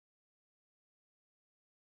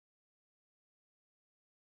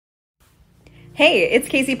Hey, it's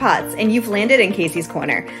Casey Potts, and you've landed in Casey's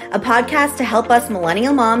Corner, a podcast to help us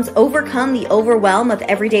millennial moms overcome the overwhelm of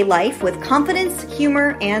everyday life with confidence,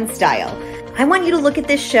 humor, and style. I want you to look at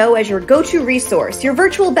this show as your go-to resource, your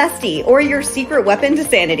virtual bestie, or your secret weapon to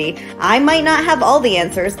sanity. I might not have all the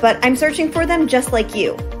answers, but I'm searching for them just like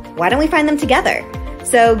you. Why don't we find them together?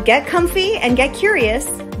 So get comfy and get curious.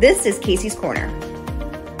 This is Casey's Corner.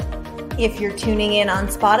 If you're tuning in on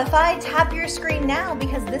Spotify, tap your screen now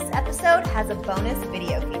because this episode has a bonus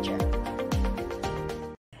video feature.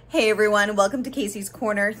 Hey everyone, welcome to Casey's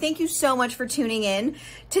Corner. Thank you so much for tuning in.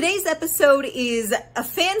 Today's episode is a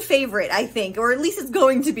fan favorite, I think, or at least it's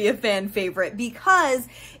going to be a fan favorite because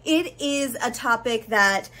it is a topic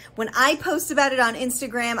that when I post about it on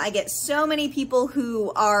Instagram, I get so many people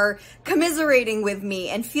who are commiserating with me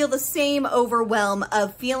and feel the same overwhelm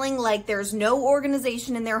of feeling like there's no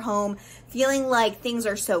organization in their home, feeling like things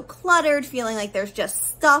are so cluttered, feeling like there's just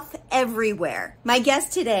stuff everywhere. My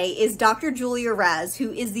guest today is Dr. Julia Raz,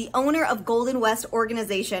 who is the owner of Golden West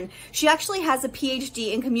Organization. She actually has a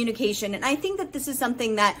PhD in communication, and I think that this is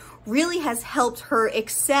something that really has helped her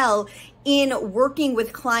excel in working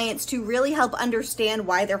with clients to really help understand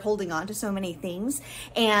why they're holding on to so many things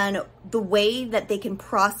and the way that they can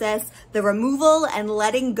process the removal and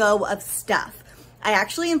letting go of stuff. I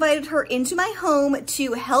actually invited her into my home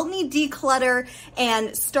to help me declutter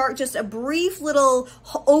and start just a brief little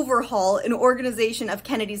overhaul and organization of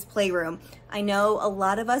Kennedy's Playroom. I know a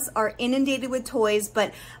lot of us are inundated with toys,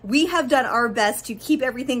 but we have done our best to keep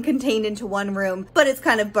everything contained into one room, but it's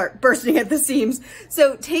kind of bursting at the seams.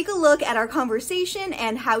 So take a look at our conversation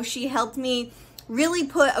and how she helped me really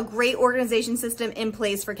put a great organization system in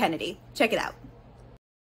place for Kennedy. Check it out.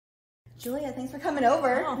 Julia, thanks for coming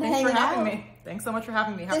over. Oh, thanks for having me. Thanks so much for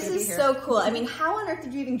having me. Happy to be here. This is so cool. I mean, how on earth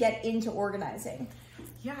did you even get into organizing?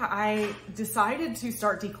 Yeah, I decided to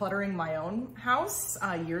start decluttering my own house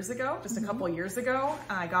years ago, just a couple of years ago.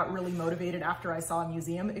 I got really motivated after I saw a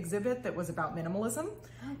museum exhibit that was about minimalism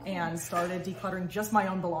and started decluttering just my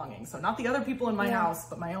own belongings. So not the other people in my house,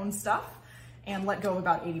 but my own stuff, and let go of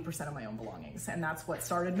about 80% of my own belongings. And that's what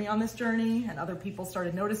started me on this journey. And other people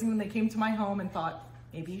started noticing when they came to my home and thought,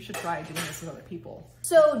 maybe you should try doing this with other people.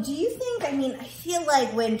 So do you think, I mean, I feel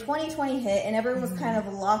like when 2020 hit and everyone was kind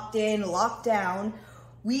of locked in, locked down,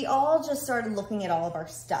 we all just started looking at all of our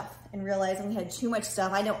stuff and realizing we had too much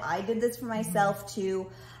stuff. I know I did this for myself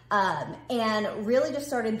too, and really just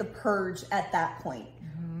started the purge at that point.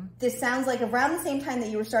 This sounds like around the same time that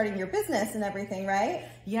you were starting your business and everything, right?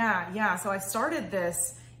 Yeah. So I started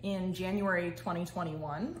this in January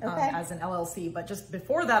 2021 as an LLC, but just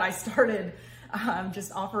before that I started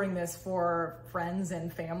just offering this for friends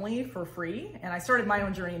and family for free. And I started my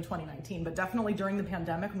own journey in 2019, but definitely during the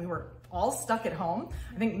pandemic when we were all stuck at home,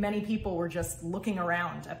 I think many people were just looking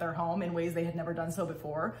around at their home in ways they had never done so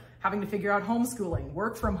before, having to figure out homeschooling,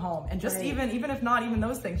 work from home, and just even if not even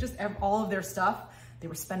those things, just all of their stuff, they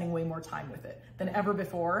were spending way more time with it than ever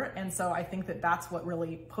before. And so I think that that's what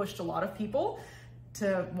really pushed a lot of people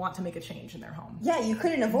to want to make a change in their home. Yeah, you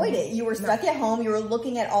couldn't avoid it. You were stuck at home. You were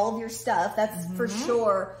looking at all of your stuff. That's for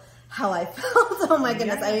sure how I felt. Oh my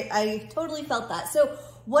goodness, I totally felt that. So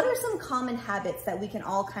what are some common habits that we can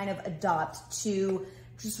all kind of adopt to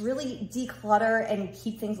just really declutter and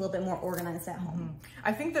keep things a little bit more organized at home?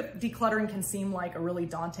 I think that decluttering can seem like a really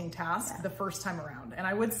daunting task the first time around. And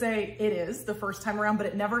I would say it is the first time around, but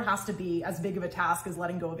it never has to be as big of a task as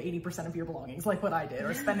letting go of 80% of your belongings, like what I did,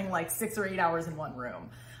 or spending like 6 or 8 hours in one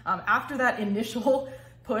room. After that initial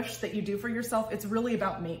push that you do for yourself, it's really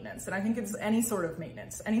about maintenance. And I think it's any sort of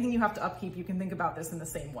maintenance. Anything you have to upkeep, you can think about this in the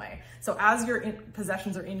same way. So as your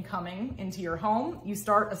possessions are incoming into your home, you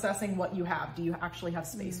start assessing what you have. Do you actually have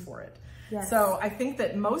space for it? Yes. So I think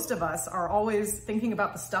that most of us are always thinking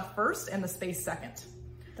about the stuff first and the space second.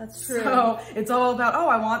 That's true. So it's all about, oh,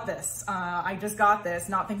 I want this. I just got this,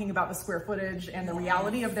 not thinking about the square footage and the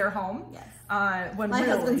reality of their home. Yes. My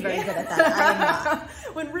husband's very good at that. I am not.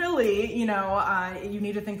 When really, you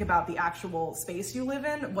need to think about the actual space you live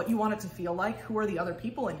in, what you want it to feel like, who are the other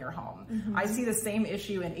people in your home. I see the same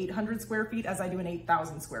issue in 800 square feet as I do in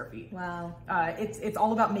 8,000 square feet. Wow. It's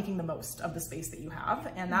all about making the most of the space that you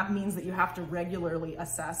have. And that means that you have to regularly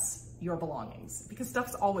assess your belongings because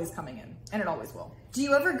stuff's always coming in and it always will. Do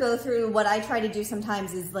you ever go through what I try to do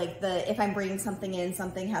sometimes is like if I'm bringing something in,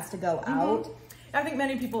 something has to go out? I think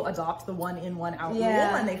many people adopt the one in, one out rule,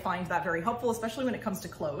 and they find that very helpful, especially when it comes to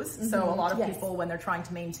clothes. So a lot of people, when they're trying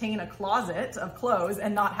to maintain a closet of clothes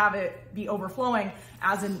and not have it be overflowing,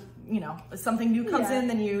 as in, something new comes in,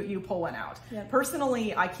 then you pull one out.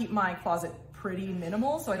 Personally, I keep my closet pretty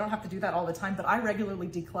minimal, so I don't have to do that all the time, but I regularly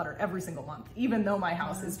declutter every single month, even though my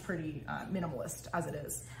house is pretty minimalist as it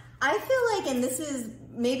is. I feel like, and this is,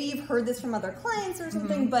 maybe you've heard this from other clients or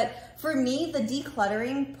something, but for me, the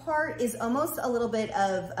decluttering part is almost a little bit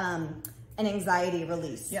of an anxiety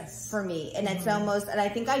release for me. And it's almost, and I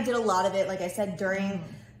think I did a lot of it, like I said, during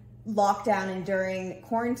lockdown and during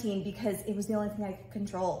quarantine, because it was the only thing I could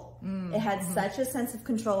control. It had such a sense of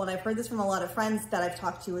control. And I've heard this from a lot of friends that I've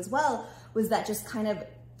talked to as well, was that just kind of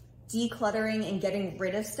decluttering and getting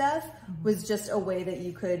rid of stuff was just a way that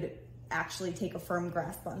you could actually take a firm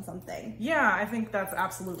grasp on something. Yeah, I think that's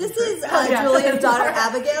absolutely This true. is Julia's daughter,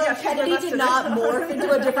 Abigale. Kennedy did not morph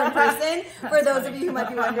into a different person, for those of you who might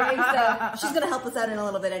be wondering. So she's going to help us out in a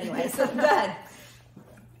little bit anyway. So go ahead.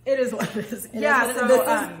 It is what it is. This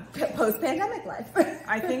is post-pandemic life.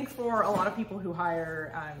 I think for a lot of people who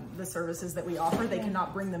hire the services that we offer, they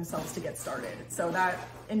cannot bring themselves to get started. So that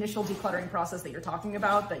initial decluttering process that you're talking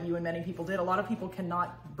about, that you and many people did, a lot of people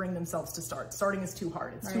cannot bring themselves to start. Starting is too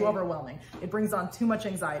hard. It's too overwhelming. It brings on too much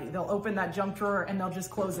anxiety. They'll open that junk drawer and they'll just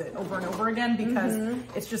close it over and over again because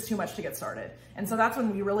it's just too much to get started. And so that's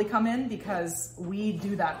when we really come in, because we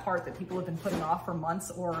do that part that people have been putting off for months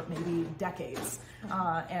or maybe decades.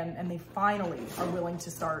 And they finally are willing to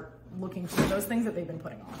start looking for those things that they've been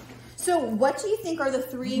putting off. So what do you think are the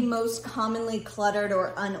three most commonly cluttered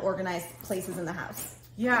or unorganized places in the house?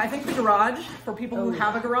 Yeah, I think the garage, for people who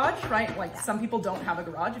have a garage, right? Like some people don't have a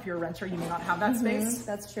garage. If you're a renter, you may not have that space.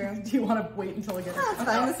 That's true. Do you want to wait until I get it? That's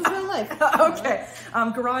fine, this is real life. Okay.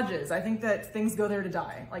 Garages, I think that things go there to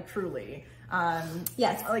die, like truly.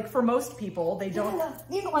 Yes. Like for most people, they don't.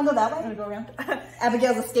 You want to go that way? I'm gonna go around.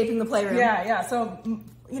 Abigale's escaping the playroom. Yeah. So,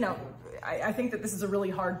 you know, I think that this is a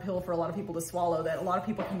really hard pill for a lot of people to swallow, that a lot of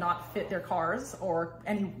people cannot fit their cars or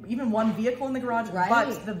even one vehicle in the garage,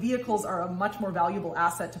 but the vehicles are a much more valuable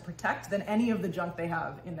asset to protect than any of the junk they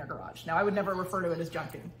have in their garage. Now, I would never refer to it as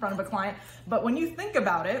junk in front of a client, but when you think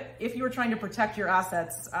about it, if you were trying to protect your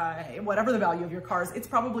assets, whatever the value of your cars, it's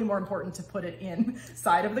probably more important to put it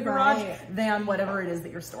inside of the garage than whatever it is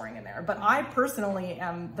that you're storing in there. But I personally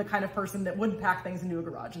am the kind of person that would pack things into a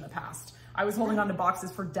garage in the past. I was holding on to boxes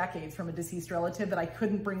for decades from a deceased relative that I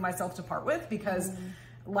couldn't bring myself to part with because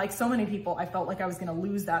like so many people, I felt like I was going to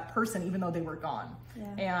lose that person even though they were gone.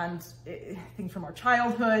 And things from our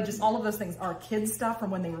childhood, just all of those things, our kids' stuff from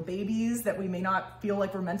when they were babies that we may not feel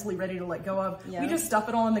like we're mentally ready to let go of. We just stuff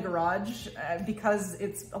it all in the garage because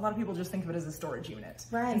a lot of people just think of it as a storage unit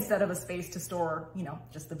instead of a space to store, you know,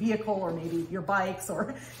 just the vehicle or maybe your bikes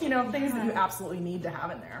or, you know, things that you absolutely need to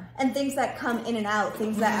have in there. And things that come in and out,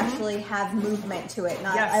 things that actually have movement to it.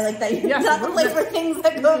 Not, I like that. Not the place where things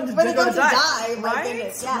that go, where they go to die.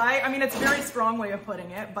 Right? I mean, it's a very strong way of putting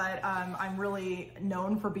it, but I'm really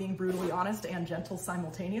known for being brutally honest and gentle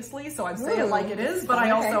simultaneously. So I'd say it like it is, but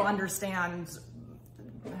I also understand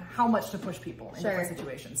how much to push people in different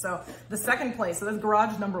situations. So the second place, so that's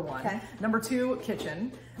garage number one. Number two,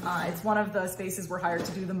 kitchen. It's one of the spaces we're hired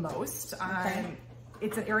to do the most.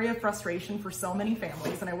 It's an area of frustration for so many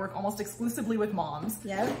families, and I work almost exclusively with moms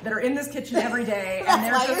that are in this kitchen every day, and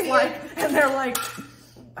they're like,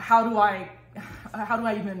 how do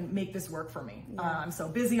I even make this work for me? I'm so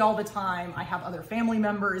busy all the time. I have other family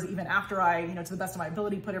members. Even after I, you know, to the best of my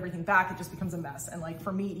ability, put everything back, it just becomes a mess. And like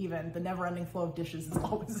for me, even the never-ending flow of dishes is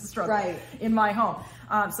always a struggle in my home.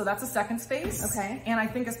 So that's a second space. And I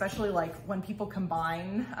think especially like when people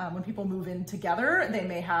combine, when people move in together, they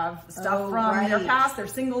may have stuff from their past, their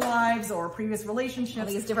single lives or previous relationships. All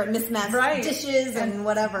these different mismatched dishes and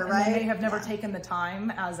whatever, and they may have never taken the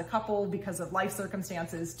time as a couple because of life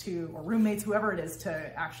circumstances or roommates, whoever it is, to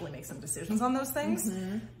actually make some decisions on those things.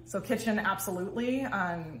 So kitchen, absolutely,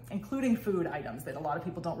 including food items that a lot of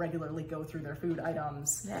people don't regularly go through their food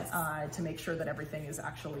items to make sure that everything is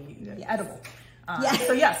actually edible.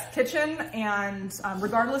 So yes, kitchen, and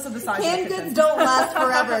regardless of the size of the kitchen. Canned goods don't last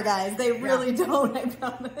forever, guys. They really don't, I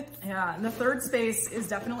promise. And the third space is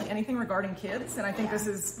definitely anything regarding kids. And I think this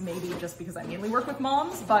is maybe just because I mainly work with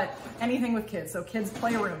moms, but anything with kids. So kids'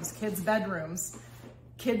 playrooms, kids' bedrooms,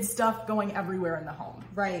 kids stuff going everywhere in the home.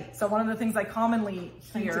 So one of the things I commonly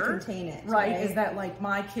hear to contain it, is that like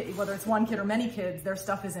my kid, whether it's one kid or many kids, their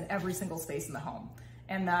stuff is in every single space in the home.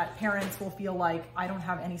 And that parents will feel like, I don't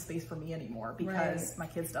have any space for me anymore because my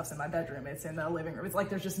kid's stuff's in my bedroom, it's in the living room. It's like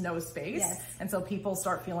there's just no space. And so people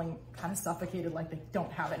start feeling kind of suffocated, like they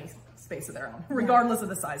don't have any space of their own, regardless of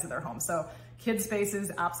the size of their home. So Kid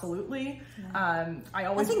spaces, absolutely. Yeah.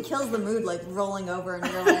 I think kills the mood, like rolling over and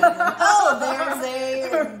realizing, oh,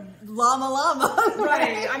 there's a llama.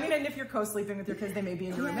 Right. I mean, and if you're co-sleeping with your kids, they may be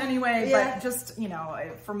in your room anyway. Yeah. But just, you know,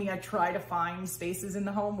 for me, I try to find spaces in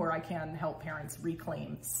the home where I can help parents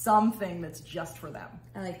reclaim something that's just for them.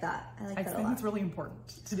 I like that. I think it's really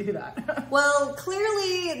important to do that. Well,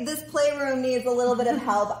 clearly this playroom needs a little bit of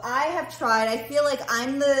help. I have tried. I feel like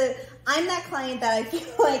I'm that client that I feel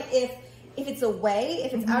like if it's away,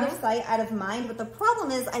 if it's out of sight, out of mind. But the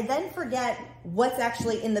problem is I then forget what's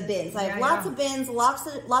actually in the bins. I have lots of bins, lots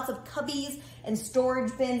of cubbies and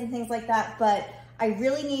storage bins and things like that. But I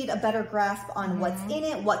really need a better grasp on what's in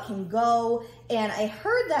it, what can go. And I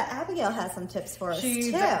heard that Abigale has some tips for us too.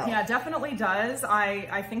 Yeah, definitely does.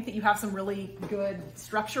 I think that you have some really good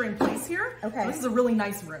structure in place here. Okay. This is a really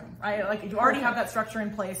nice room, right? Like you already have that structure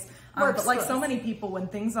in place. But like so many people, when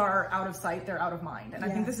things are out of sight, they're out of mind. And I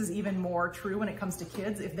think this is even more true when it comes to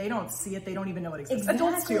kids. If they don't see it, they don't even know it exists.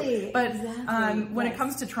 Adults too. But when it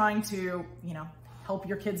comes to trying to, you know, help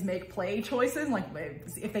your kids make play choices, like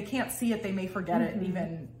if they can't see it, they may forget it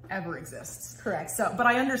even ever exists. Correct. So, but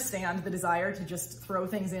I understand the desire to just throw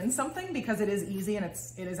things in something because it is easy and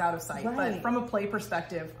it is out of sight. Right. But from a play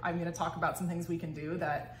perspective, I'm going to talk about some things we can do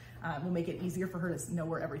that will make it easier for her to know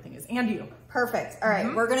where everything is, and you. Perfect. All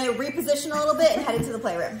right, we're gonna reposition a little bit and head into the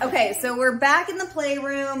playroom. Okay, so we're back in the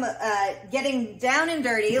playroom, getting down and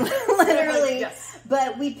dirty, literally. Yes.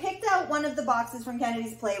 But we picked out one of the boxes from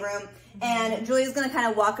Kennedy's playroom, and Julia's gonna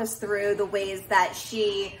kind of walk us through the ways that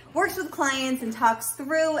she works with clients and talks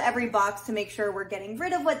through every box to make sure we're getting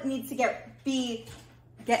rid of what needs to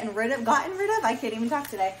gotten rid of. I can't even talk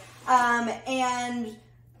today. And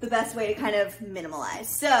the best way to kind of minimalize.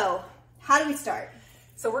 So how do we start?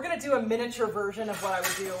 So we're going to do a miniature version of what I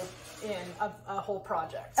would do in a whole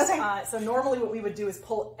project. Okay. So normally what we would do is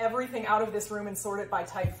pull everything out of this room and sort it by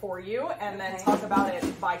type for you, and then talk about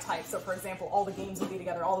it by type. So for example, all the games would be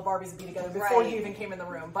together, all the Barbies would be together before you even came in the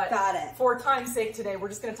room. But got it. For time's sake today, we're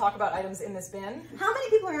just going to talk about items in this bin. How many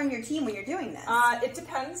people are on your team when you're doing this? It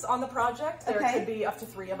depends on the project. There could be up to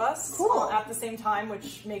 3 of us at the same time,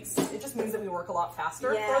 which just means that we work a lot faster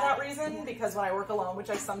for that reason, because when I work alone, which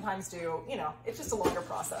I sometimes do, you know, it's just a longer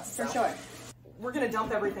process. For sure. We're going to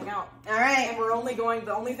dump everything out. All right. And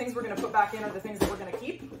the only things we're going to put back in are the things that we're going to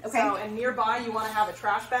keep. Okay. So, and nearby you want to have a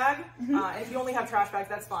trash bag. And if you only have trash bags,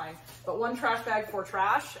 that's fine. But one trash bag for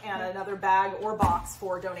trash and another bag or box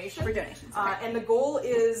for donation. For donations. And the goal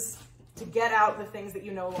is to get out the things that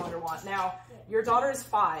you no longer want. Now, your daughter is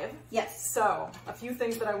 5. Yes. So, a few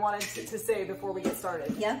things that I wanted to say before we get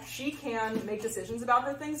started. Yeah. She can make decisions about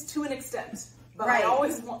her things to an extent. But I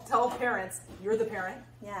always tell parents, you're the parent.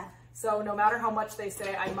 Yeah. So no matter how much they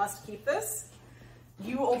say, I must keep this,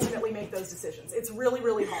 you ultimately make those decisions. It's really,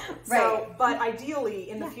 really hard. Right. So, but ideally,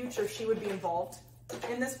 in the future, she would be involved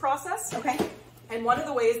in this process. Okay. And one of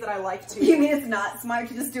the ways that I like to... You mean it's not smart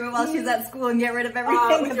to just do it while she's at school and get rid of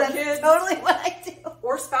everything? With your that's kids, totally what I do.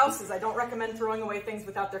 Or spouses. I don't recommend throwing away things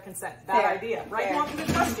without their consent. Bad idea. Right? You want them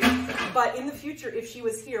to trust you. But in the future, if she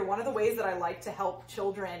was here, one of the ways that I like to help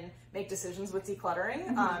children make decisions with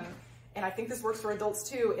decluttering, and I think this works for adults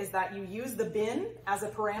too, is that you use the bin as a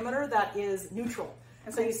parameter that is neutral.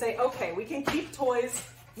 Okay. So you say, okay, we can keep toys.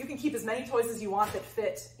 You can keep as many toys as you want that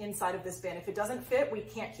fit inside of this bin. If it doesn't fit, we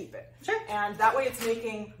can't keep it. Sure. And that way it's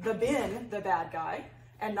making the bin the bad guy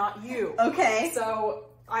and not you. Okay. So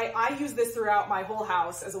I use this throughout my whole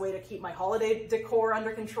house as a way to keep my holiday decor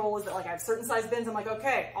under control. Is that like I have certain size bins. I'm like,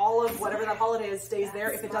 okay, all of whatever that holiday is stays there.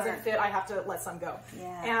 If it doesn't fit, I have to let some go.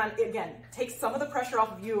 Yeah. And again, takes some of the pressure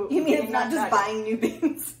off of you. You mean it's not just buying new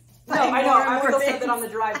bins? No, I know. I still said that on the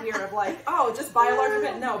drive here of like, oh, just buy a larger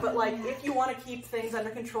bin. No, but like if you want to keep things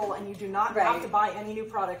under control and you do not have to buy any new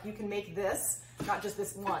product, you can make this, not just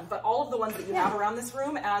this one, but all of the ones that you have around this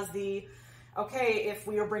room as the, okay, if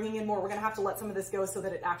we are bringing in more, we're going to have to let some of this go so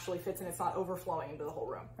that it actually fits and it's not overflowing into the whole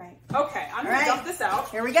room. Right. Okay, I'm going to dump this out.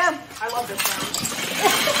 Here we go. I love this sound.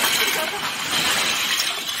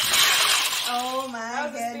 Oh my How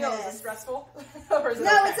does this feel? Is it stressful? Or is it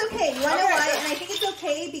no, it's okay. You want to know why? And I think it's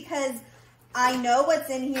okay because I know what's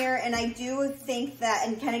in here, and I do think that,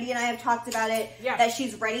 and Kennedy and I have talked about it, that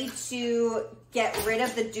she's ready to get rid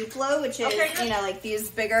of the Duplo, which is, you know, like these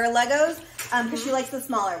bigger Legos, because she likes the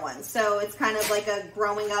smaller ones. So it's kind of like a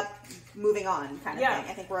growing up, moving on kind of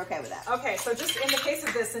thing. I think we're okay with that. Okay, so just in the case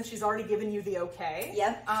of this, since she's already given you the okay,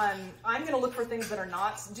 I'm going to look for things that are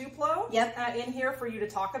not Duplo in here for you to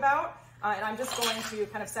talk about. And I'm just going to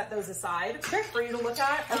kind of set those aside for you to look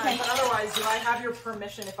at. But otherwise, do I have your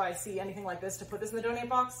permission if I see anything like this to put this in the donate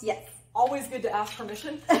box? Yes. always good to ask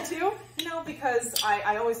permission to, you know, because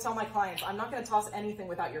I always tell my clients, I'm not going to toss anything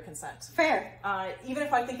without your consent. Fair. Even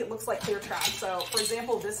if I think it looks like clear trash. So for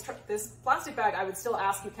example, this plastic bag, I would still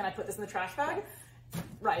ask you, can I put this in the trash bag?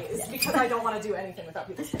 Right. It's because I don't want to do anything without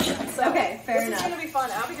people's consent. So okay, fair enough. This is going to be fun.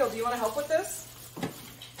 Abigail, do you want to help with this?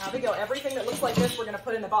 Abigail, everything that looks like this, we're going to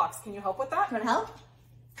put in the box. Can you help with that? You want to help?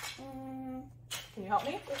 Can you help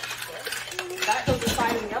me? That goes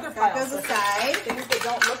aside in the other pile. That goes aside. Things that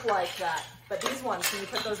don't look like that. But these ones, can you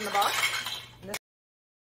put those in the box?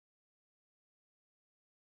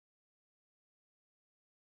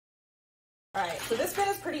 All right, so this bin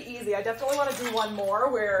is pretty easy. I definitely want to do one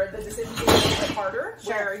more where the decision is a little bit harder,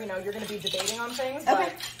 where, you know, you're going to be debating on things.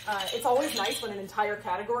 Okay. But it's always nice when an entire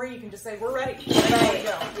category, you can just say, we're ready. Let it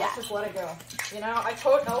go. Yeah. Let's just let it go. You know, I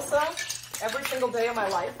quote Elsa every single day of my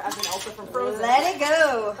life as an Elsa from Frozen. Let it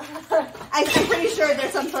go. I'm pretty sure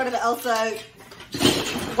there's some sort of Elsa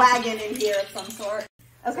wagon in here of some sort.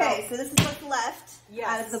 Okay, so this is what's left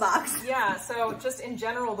out of the box. Yeah, so just in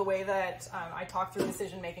general, the way that I talk through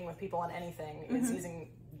decision making with people on anything, it's using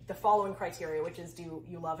the following criteria, which is, do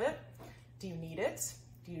you love it? Do you need it?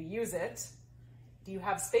 Do you use it? Do you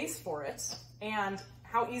have space for it? And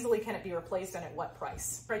how easily can it be replaced and at what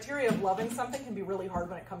price? Criteria of loving something can be really hard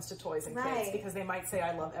when it comes to toys and kids, because they might say,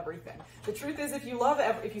 I love everything. The truth is, if you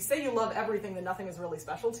say you love everything, then nothing is really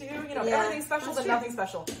special to you. You know, if everything's special, then nothing's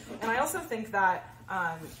special. And I also think that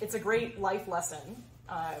it's a great life lesson.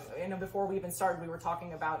 You know, before we even started, we were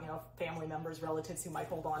talking about, you know, family members, relatives who might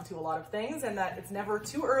hold on to a lot of things, and that it's never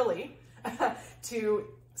too early to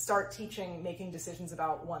start teaching making decisions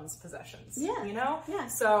about one's possessions. Yeah. You know? Yeah.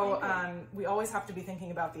 So we always have to be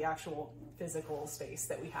thinking about the actual physical space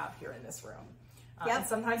that we have here in this room. And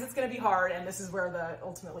sometimes it's going to be hard, and this is where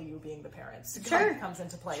ultimately you being the parent comes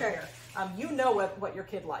into play here. You know what your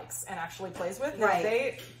kid likes and actually plays with.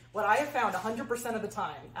 What I have found 100% of the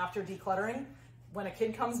time after decluttering, when a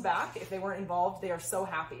kid comes back, if they weren't involved, they are so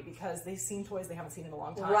happy because they've seen toys they haven't seen in a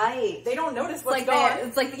long time. Right. They don't notice what's gone.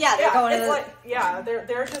 It's like, they're going it's like,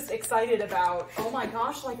 they're just excited about, oh my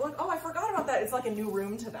gosh, like, look, oh, I forgot about that. It's like a new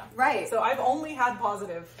room to them. Right. So I've only had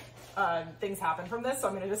positive things happen from this, so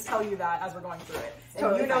I'm going to just tell you that as we're going through it.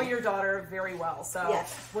 And you know your daughter very well, so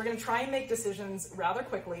we're going to try and make decisions rather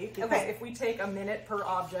quickly, because if we take a minute per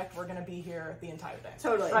object, we're going to be here the entire day.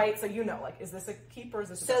 Totally. Right? So you know, like, is this a keep or is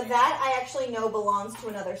this a So that I actually know belongs to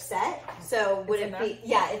another set, so would it be,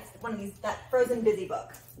 it's one of these, that Frozen Busy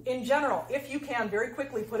book. In general, if you can very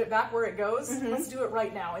quickly put it back where it goes, let's do it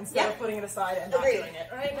right now instead of putting it aside and not doing it.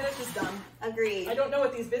 Right? Then it's just done. Agreed. I don't know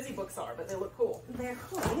what these busy books are, but they look cool. They're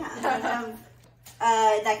cool, yeah.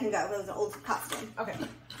 That can go. That was an old costume. Okay.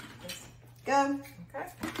 Go. Okay.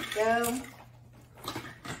 Go.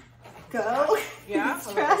 Go. Yeah.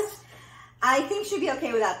 Trust. I think she'd be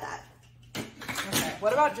okay without that. Okay.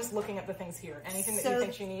 What about just looking at the things here? Anything that you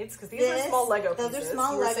think she needs? Because these are small Lego pieces. Those are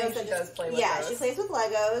small Legos. She does play with those. those. She plays with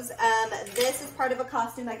Legos. This is part of a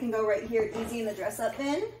costume that can go right here, easy in the dress-up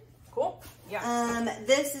bin. Cool. Yeah.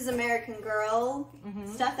 This is American Girl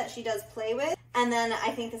stuff that she does play with. And then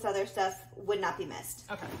I think this other stuff would not be missed.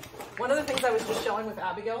 Okay. One of the things I was just showing with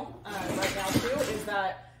Abigail right now too is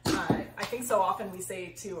that I think so often we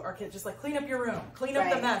say to our kids, just like, clean up your room, clean up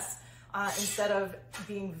the mess. Instead of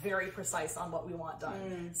being very precise on what we want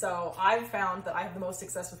done. So I've found that I have the most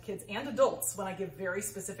success with kids and adults when I give very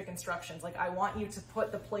specific instructions. Like, I want you to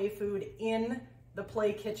put the play food in the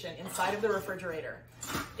play kitchen inside of the refrigerator.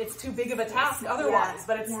 It's too big of a task otherwise,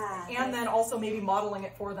 but it's, and then also maybe modeling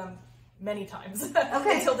it for them many times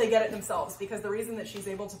until they get it themselves. Because the reason that she's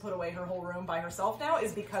able to put away her whole room by herself now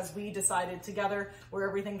is because we decided together where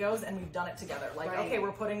everything goes, and we've done it together. Like, okay,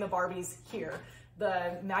 we're putting the Barbies here.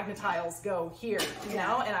 The magnetiles go here, you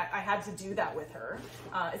know, and I had to do that with her.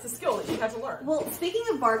 It's a skill that she had to learn. Well, speaking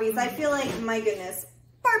of Barbies, I feel like, my goodness,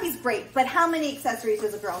 Barbie's great, but how many accessories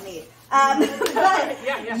does a girl need?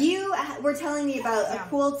 But you were telling me about a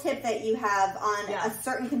cool tip that you have on a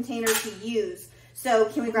certain container to use. So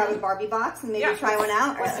can we grab a Barbie box and maybe try one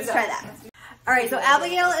out? All right, let's try that. All right, so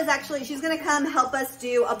Abigail is actually, she's going to come help us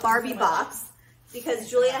do a Barbie box, because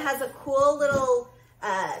Julia has a cool little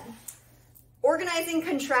organizing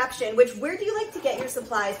contraption. Where do you like to get your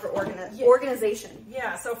supplies for organization?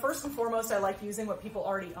 Yeah, so first and foremost, I like using what people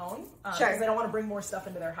already own, because they don't want to bring more stuff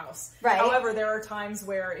into their house. Right. However, there are times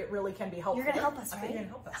where it really can be helpful. You're going to help us, right? You're going to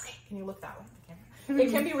help us. Okay. Can you look that way?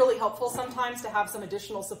 It can be really helpful sometimes to have some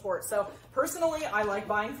additional support. So personally, I like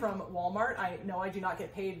buying from Walmart. I know I do not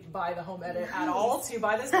get paid by the Home Edit at all to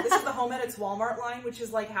buy this, but this is the Home Edit's Walmart line, which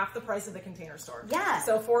is like half the price of the Container Store. Yeah.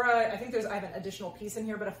 So for I think I have an additional piece in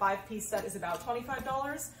here, but a 5-piece set is about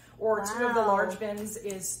 $25, or 2 of the large bins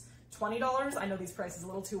is $20. I know these prices a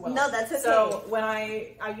little too well. No, that's okay. So when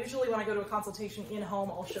I usually, when I go to a consultation in home,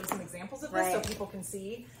 I'll show some examples of this so people can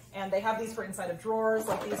see. And they have these for inside of drawers.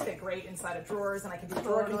 Like these fit great inside of drawers, and I can do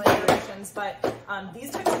drawer configurations. But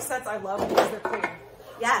these types of sets I love because they're clear.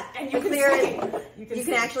 Yeah, and you can clear see. You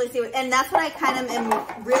can actually see it. And that's what I kind of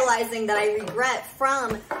am realizing that I regret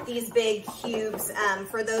from these big cubes.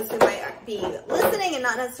 For those who might be listening and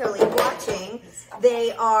not necessarily watching,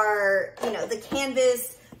 they are, you know, the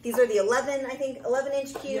canvas. These are the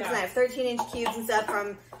 11-inch cubes, and I have 13-inch cubes and stuff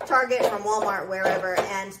from Target, from Walmart, wherever.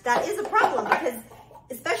 And that is a problem because,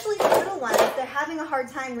 especially the little ones, they're having a hard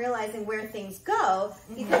time realizing where things go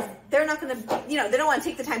because they're not going to, you know, they don't want to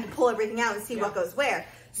take the time to pull everything out and see what goes where.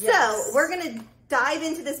 So we're going to dive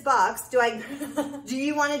into this box. Do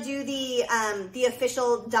you want to do the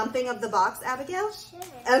official dumping of the box, Abigail? Sure. Okay.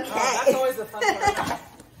 Oh, that's always the fun part.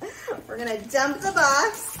 We're going to dump the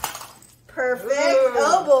box. Perfect. Ooh.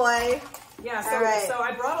 Oh boy. Yeah, so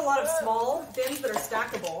I brought a lot of small bins that are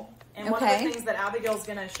stackable. And one of the things that Abigail's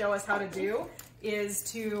going to show us how to do is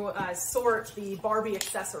to sort the Barbie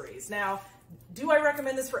accessories. Now, do I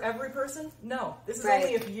recommend this for every person? No. This is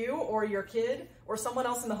only if you or your kid or someone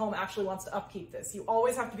else in the home actually wants to upkeep this. You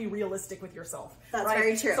always have to be realistic with yourself. That's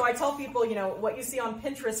very true. So I tell people, you know, what you see on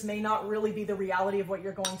Pinterest may not really be the reality of what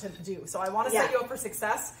you're going to do. So I want to set you up for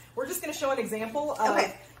success. We're just going to show an example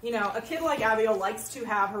of, you know, a kid like Abigail likes to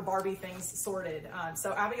have her Barbie things sorted.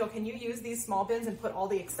 So Abigail, can you use these small bins and put all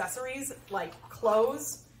the accessories like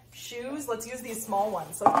clothes, shoes? Let's use these small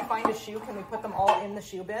ones. So if you find a shoe, can we put them all in the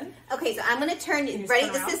shoe bin? Okay, so I'm going to turn, ready?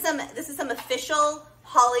 This is some official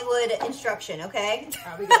Hollywood instruction, okay?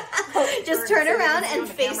 Just turn around and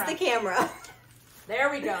face the camera.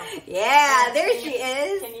 There we go. Yeah, there she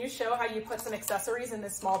is. Can you show how you put some accessories in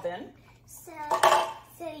this small bin?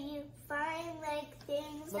 So you find like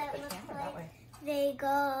things that look like they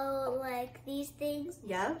go like these things.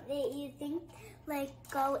 Yeah. That you think like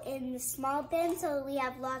go in the small bin, so we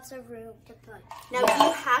have lots of room to put. Now, do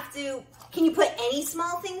you have to? Can you put any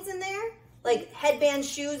small things in there? Like headbands,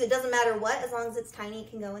 shoes? It doesn't matter what, as long as it's tiny,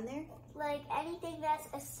 it can go in there. Like anything that's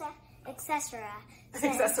accessory. Accessora.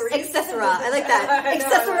 I like that.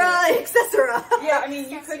 Accessora. Yeah, I mean,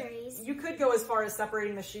 you could go as far as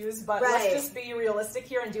separating the shoes, but let's just be realistic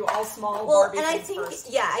here and do all small Barbie things first.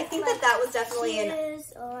 I think like that was definitely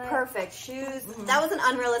shoes perfect shoes. That was an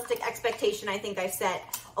unrealistic expectation I think I set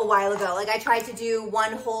a while ago. Like I tried to do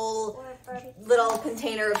one whole little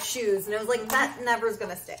container of shoes, and it was like that never is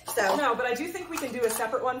gonna stick. So no, but I do think we can do a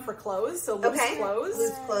separate one for clothes. So loose clothes.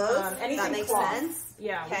 Loose clothes. Anything that makes cloth. sense.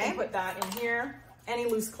 Yeah, we can put that in here. Any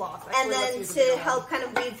loose cloth. Actually, and then to help kind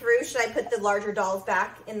of weed through, should I put the larger dolls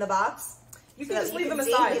back in the box? You can just leave them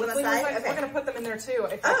aside. Let's leave them aside. Okay. We're going to put them in there too.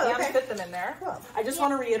 If I can fit them in there. Cool. I just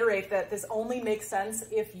want to reiterate that this only makes sense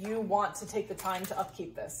if you want to take the time to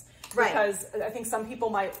upkeep this. Because I think some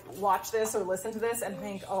people might watch this or listen to this and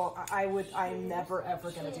think, oh, I'm never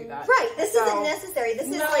ever going to do that. Right. This isn't necessary. This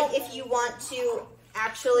is like if you want to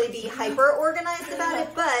actually be hyper organized about it,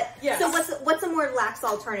 but so what's a more lax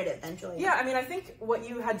alternative then, Julia? Yeah, I mean, I think what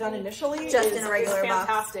you had done initially just is in a regular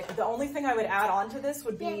fantastic. Box. The only thing I would add on to this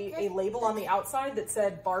would be a label on the outside that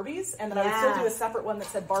said Barbies, and then I would still do a separate one that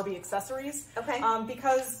said Barbie accessories. Okay.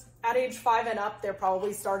 Because at age 5 and up, they're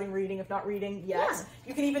probably starting reading, if not reading yet. Yeah.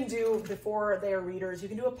 You can even do, before they are readers, you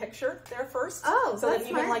can do a picture there first. Oh, so that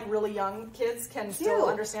even like really young kids can still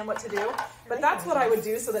understand what to do. But that's what I would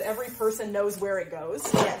do so that every person knows where it goes.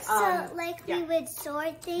 Yes. So like we would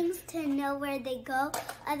sort things to know where they go.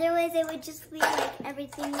 Otherwise it would just be like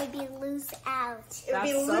everything would be loose out. It would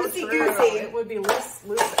be loosey-goosey. It would be loose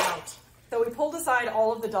out. So we pulled aside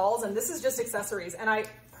all of the dolls, and this is just accessories. And I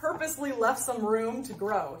purposely left some room to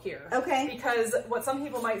grow here. Okay. Because what some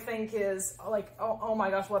people might think is like, oh my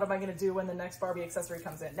gosh, what am I going to do when the next Barbie accessory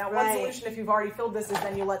comes in? Now, one solution if you've already filled this is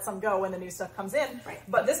then you let some go when the new stuff comes in. Right.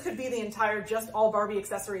 But this could be the entire, just all Barbie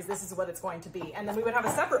accessories. This is what it's going to be. And then we would have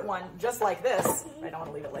a separate one just like this. I don't want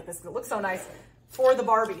to leave it like this because it looks so nice. For the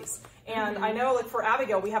Barbies. And I know like for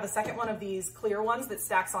Abigail, we have a second one of these clear ones that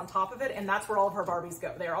stacks on top of it, and that's where all of her Barbies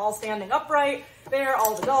go. They're all standing upright. There,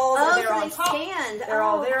 all the dolls, they're on top. They're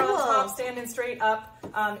all there on top, standing straight up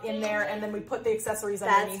in there, and then we put the accessories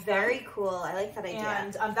underneath them. That's very cool. I like that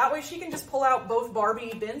idea. And that way she can just pull out both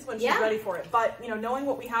Barbie bins when she's ready for it. But, you know, knowing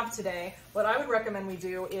what we have today, what I would recommend we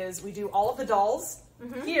do is we do all of the dolls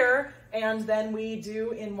here, and then we do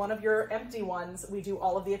in one of your empty ones, we do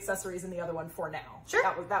all of the accessories in the other one for now. Sure.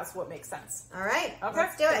 That's what makes sense. All right. Okay.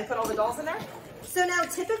 Let's do it. Can we put all the dolls in there? So now,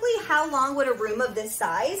 typically, how long would a room of this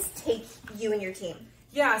size take you and your team?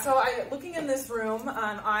 Yeah, so looking in this room,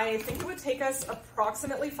 I think it would take us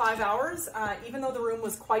approximately 5 hours, even though the room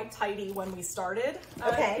was quite tidy when we started.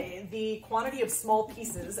 Okay. The quantity of small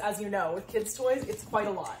pieces, as you know, with kids' toys, it's quite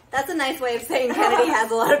a lot. That's a nice way of saying Kennedy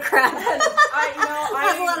has a lot of crap.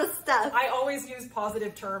 Has a lot of stuff. I always use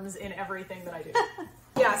positive terms in everything that I do.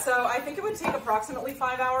 Yeah, so I think it would take approximately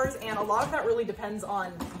 5 hours, and a lot of that really depends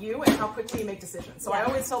on you and how quickly you make decisions. So I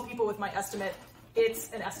always tell people with my estimate,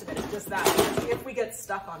 it's an estimate, it's just that. Because if we get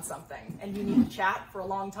stuck on something and you need to chat for a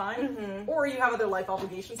long time, or you have other life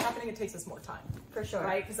obligations happening, it takes us more time. For sure.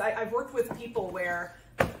 Right? Because I've worked with people where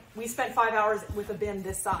we spent 5 hours with a bin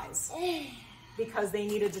this size because they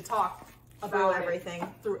needed to talk about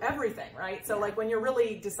through everything, right? So like when you're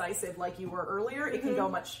really decisive like you were earlier, it can go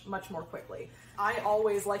much more quickly. I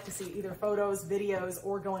always like to see either photos, videos,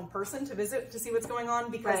 or go in person to visit to see what's going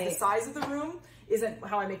on, because the size of the room isn't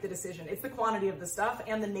how I make the decision. It's the quantity of the stuff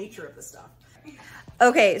and the nature of the stuff.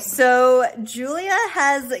 Okay, so Julia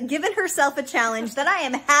has given herself a challenge that I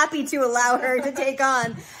am happy to allow her to take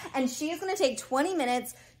on. And she is going to take 20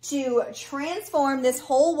 minutes to transform this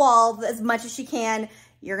whole wall as much as she can.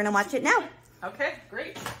 You're going to watch it now. Okay,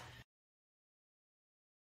 great.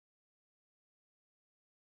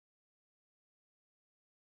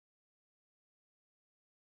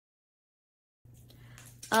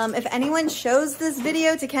 If anyone shows this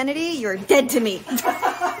video to Kennedy, you're dead to me.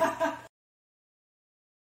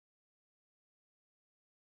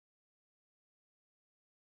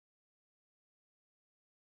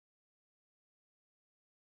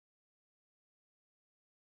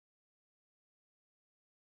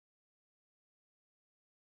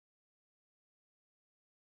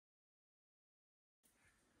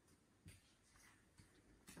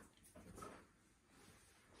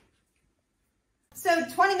 So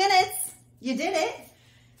 20 minutes, you did it.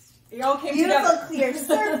 It all came Beautiful, together. clear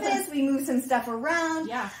surface. We moved some stuff around.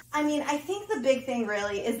 Yeah. I mean, I think the big thing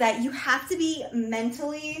really is that you have to be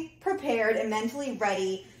mentally prepared and mentally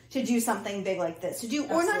ready to do something big like this.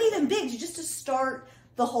 Or not even big, just to start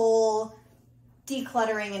the whole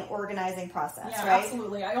decluttering and organizing process, right?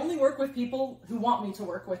 Absolutely. I only work with people who want me to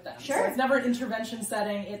work with them. Sure. So it's never an intervention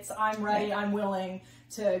setting. It's I'm ready, I'm willing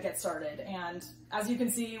to get started. And as you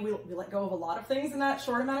can see, we let go of a lot of things in that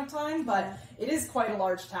short amount of time, but it is quite a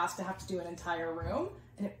large task to have to do an entire room.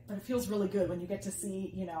 But it feels really good when you get to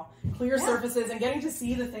see, clear surfaces and getting to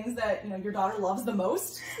see the things that, your daughter loves the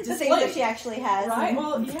most. The things that she actually has. Right.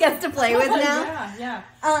 Well, gets to play with now. Yeah.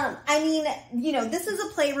 I mean, this is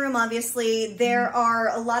a playroom, obviously. There are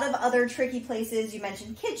a lot of other tricky places. You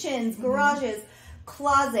mentioned kitchens, garages,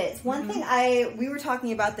 closets. One thing we were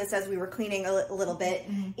talking about this as we were cleaning a little bit,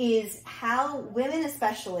 is how women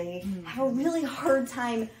especially have a really hard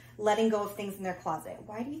time letting go of things in their closet.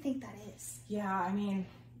 Why do you think that is? Yeah, I mean,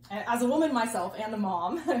 as a woman myself and a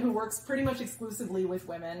mom who works pretty much exclusively with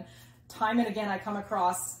women, time and again I come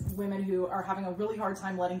across women who are having a really hard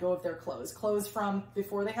time letting go of their clothes from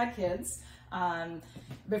before they had kids,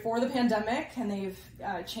 before the pandemic, and they've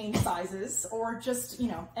changed sizes, or just,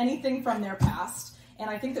 anything from their past. And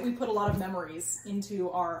I think that we put a lot of memories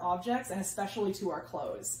into our objects, and especially to our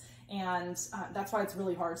clothes. And that's why it's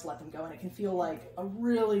really hard to let them go. And it can feel like a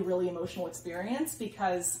really, really emotional experience,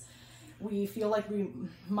 because we feel like we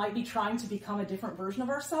might be trying to become a different version of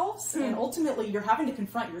ourselves. And ultimately, you're having to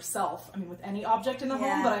confront yourself. I mean, with any object in the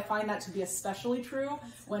home, but I find that to be especially true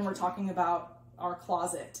when we're talking about our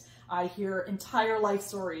closet. I hear entire life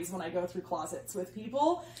stories when I go through closets with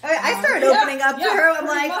people. I started opening up to her. I'm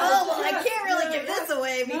like, I can't really give this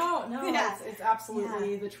away. No, it's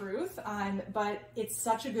absolutely the truth. But it's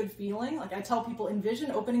such a good feeling. Like I tell people,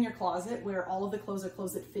 envision opening your closet where all of the clothes are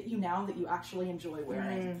clothes that fit you now, that you actually enjoy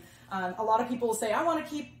wearing. A lot of people will say, I want to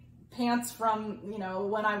keep pants from,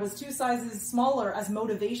 when I was 2 sizes smaller as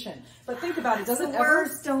motivation. But think about it, does it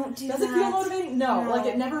feel motivating? No, like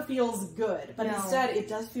it never feels good. But instead, it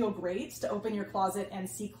does feel great to open your closet and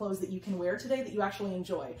see clothes that you can wear today that you actually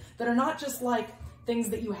enjoy. That are not just like things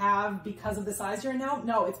that you have because of the size you're in now.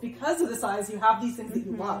 No, it's because of the size you have these things that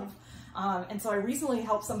you love. And so I recently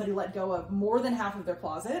helped somebody let go of more than half of their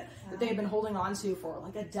closet that they had been holding on to for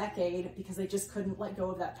like a decade, because they just couldn't let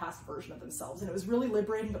go of that past version of themselves. And it was really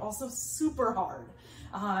liberating, but also super hard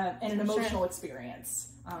and an emotional experience.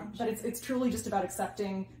 But it's truly just about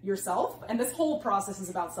accepting yourself. And this whole process is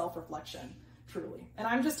about self-reflection, truly. And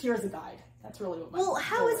I'm just here as a guide. That's really what my Well,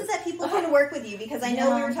 how goal is it that people can work with you? Because I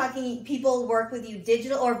know we were talking, people work with you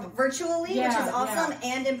digital or virtually, which is awesome,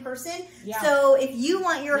 and in person. Yeah. So if you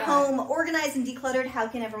want your home organized and decluttered, how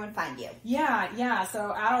can everyone find you? Yeah.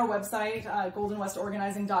 So at our website,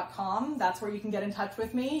 goldenwestorganizing.com, that's where you can get in touch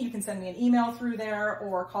with me. You can send me an email through there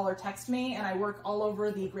or call or text me. And I work all over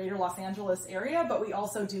the greater Los Angeles area, but we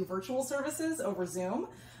also do virtual services over Zoom.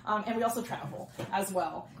 And we also travel as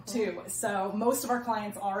well, too. So most of our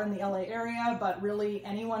clients are in the LA area, but really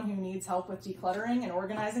anyone who needs help with decluttering and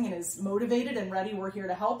organizing and is motivated and ready, we're here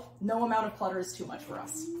to help. No amount of clutter is too much for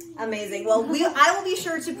us. Amazing. Well, I will be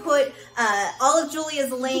sure to put all of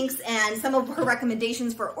Julia's links and some of her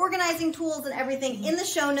recommendations for organizing tools and everything in the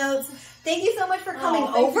show notes. Thank you so much for coming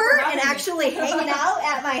over and actually hanging out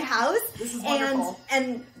at my house. This is wonderful.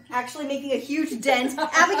 And actually making a huge dent.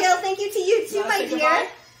 Abigale, thank you to you too, my dear. Goodbye?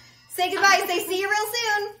 Say goodbye. Say see you real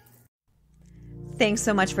soon. Thanks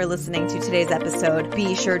so much for listening to today's episode.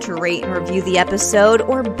 Be sure to rate and review the episode,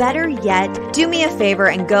 or better yet, do me a favor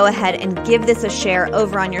and go ahead and give this a share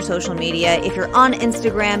over on your social media. If you're on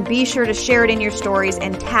Instagram, be sure to share it in your stories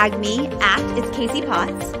and tag me at It's Casey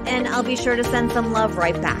Potts, and I'll be sure to send some love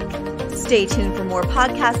right back. Stay tuned for more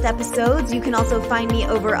podcast episodes. You can also find me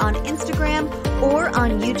over on Instagram or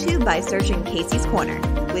on YouTube by searching Casey's Corner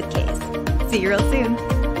with Case. See you real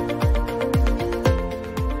soon.